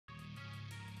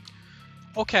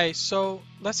Okay, so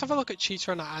let's have a look at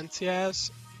Cheetah and her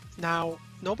anti-airs. Now,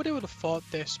 nobody would have thought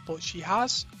this, but she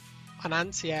has an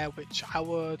anti-air which I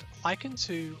would liken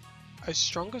to as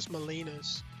strong as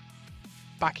Melina's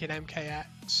back in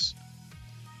MKX.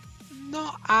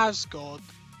 Not as good.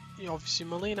 You know, obviously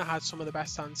Melina had some of the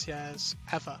best anti-airs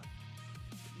ever.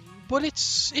 But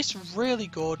it's really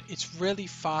good, it's really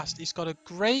fast, it's got a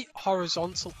great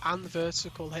horizontal and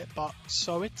vertical hitbox,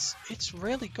 so it's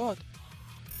really good.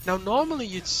 Now normally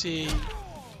you'd see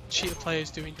Cheetah players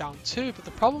doing down 2, but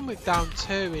the problem with down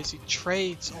 2 is it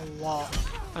trades a lot,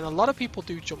 and a lot of people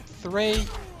do jump 3,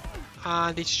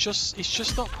 and it's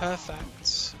just not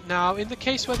perfect. Now in the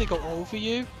case where they go over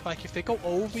you, like if they go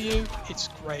over you, it's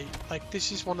great. Like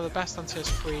this is one of the best anti-airs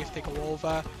free if they go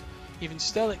over. Even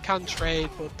still it can trade,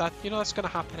 but that, you know, that's going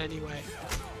to happen anyway.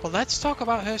 But let's talk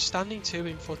about her standing 2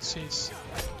 in footsies.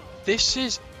 This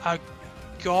is a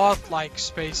godlike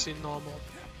space in normal.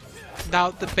 Now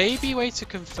the baby way to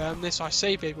confirm this, or I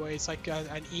say baby way, it's like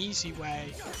an easy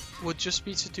way, would just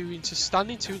be to do into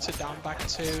standing 2 into down back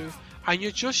 2, and you're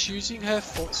just using her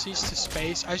footsies to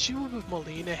space. As you would with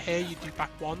Melina here, you do back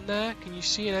 1 there. Can you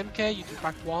see an MK? You do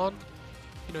back 1.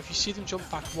 You know, if you see them jump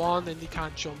back 1, then they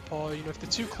can't jump, or you know, if they're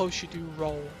too close, you do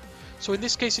roll. So in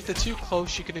this case, if they're too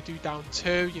close, you're going to do down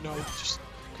 2, you know, just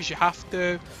because you have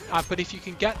to. But if you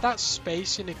can get that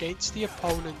spacing against the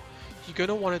opponent, you're going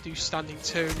to want to do standing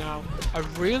 2. Now, a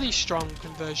really strong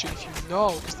conversion, if you know,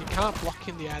 because they can't block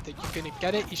in the air, that you're going to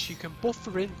get it, is you can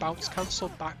buffer in bounce cancel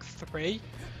back 3.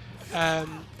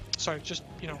 Sorry, just,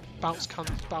 you know, bounce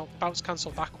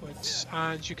cancel backwards,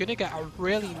 and you're going to get a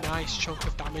really nice chunk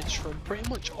of damage from pretty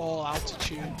much all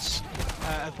altitudes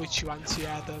at which you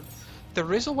anti-air them.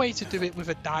 There is a way to do it with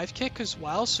a dive kick as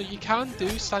well, so you can do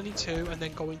standing 2 and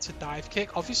then go into dive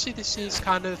kick. Obviously this is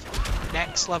kind of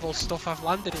next level stuff. I've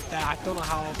landed it there, I don't know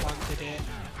how I've landed it,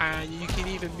 and you can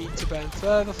even meet to burn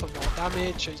further for more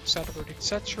damage, etc,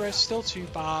 etc. Still 2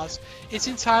 bars, it's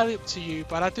entirely up to you,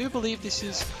 but I do believe this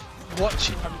is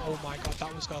what oh my god,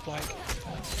 that was godlike.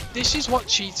 This is what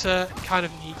Cheetah kind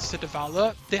of needs to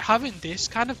develop. Having this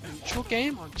kind of neutral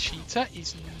game on Cheetah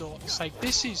is nuts. Like,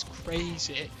 this is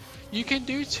crazy. You can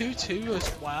do 2-2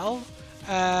 as well.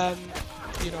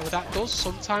 You know, that does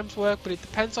sometimes work, but it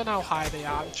depends on how high they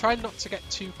are. I'm trying not to get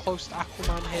too close to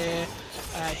Aquaman here.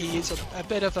 He is a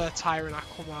bit of a tyrant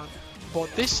Aquaman, but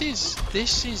this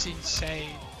is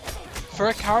insane. For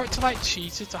a character like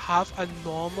Cheetah to have a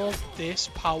normal this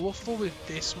powerful with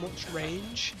this much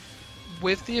range,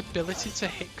 with the ability to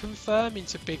hit confirm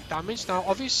into big damage. Now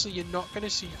obviously you're not going to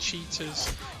see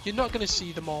Cheetahs, you're not going to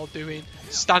see them all doing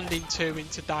standing 2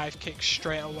 into dive kick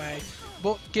straight away,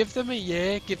 but give them a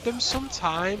year, give them some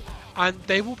time, and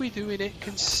they will be doing it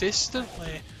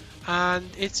consistently. And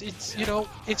it's you know,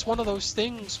 it's one of those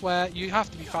things where you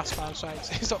have to be fast bounce, right?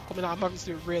 It's not coming out, I'm having to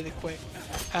do it really quick.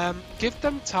 Give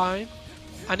them time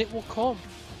and it will come.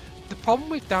 The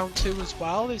problem with down 2 as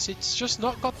well is it's just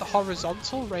not got the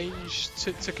horizontal range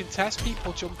to contest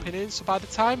people jumping in, so by the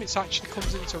time it actually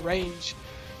comes into range,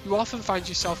 you often find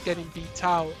yourself getting beat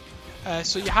out.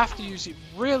 So you have to use it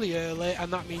really early,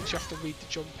 and that means you have to read the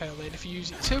jump early, and if you use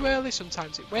it too early,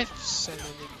 sometimes it whiffs and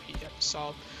then you repeat it.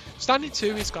 So standing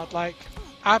 2 is godlike,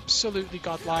 absolutely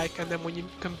godlike, and then when you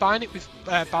combine it with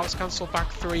bounce cancel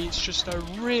back 3, it's just a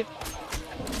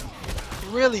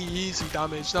really easy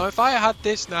damage. Now if I had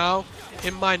this now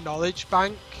in my knowledge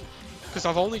bank, because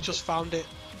I've only just found it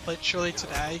literally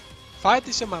today, if I had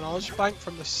this in my knowledge bank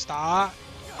from the start,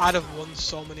 I'd have won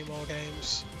so many more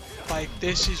games. Like,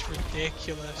 this is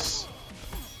ridiculous,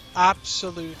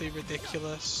 absolutely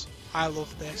ridiculous. I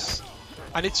love this,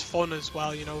 and it's fun as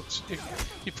well. You know,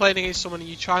 if you're playing against someone and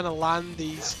you're trying to land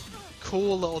these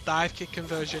cool little dive kick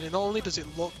conversion, and not only does it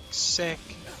look sick,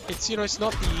 it's, you know, it's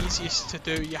not the easiest to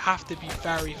do. You have to be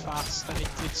very fast, and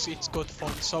it's good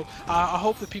fun. So I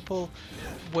hope that people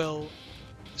will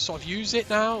sort of use it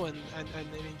now and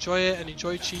enjoy it, and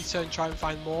enjoy Cheetah, and try and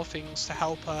find more things to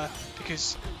help her,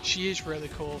 because she is really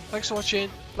cool. Thanks for watching,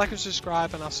 like and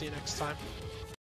subscribe, and I'll see you next time.